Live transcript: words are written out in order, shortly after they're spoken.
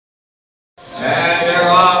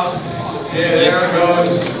Okay, there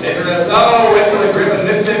goes Icarus. Oh, went for the grip and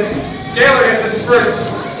missed it. Scalar gets its first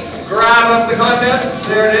grab of the contest.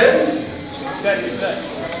 There it is.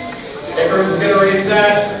 Icarus is going to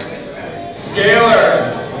reset. Scalar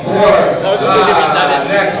for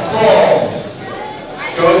next pull.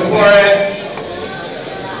 Goes for it.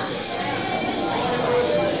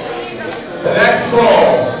 The next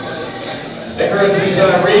pull. Icarus is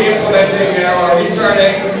re-implementing or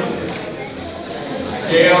restarting.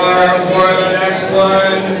 Scalar for the next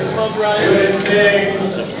one. Doing its thing.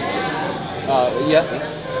 Yeah.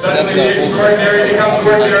 Suddenly the extraordinary becomes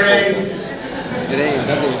ordinary. It ain't,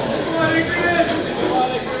 doesn't it?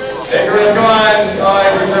 Icarus, come on. Oh,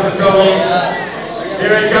 Icarus having troubles.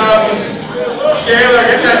 Here he comes. Scalar,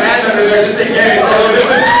 get that hand under there just in case. Although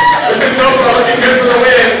this is Nova looking good for the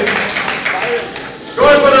win.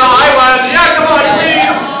 Going for the high one. Yeah, come on,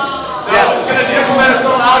 please. No, it's going to implement its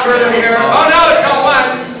little algorithm here. Oh no, it's got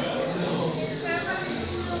one.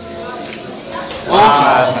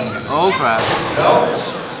 Old crap. No.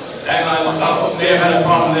 Hang on. Oh, may have had a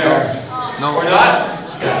problem there. No. Or not?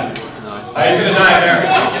 Yeah. Oh, he's going to die there.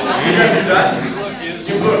 You guys are done?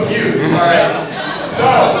 You blew a fuse. All right. So.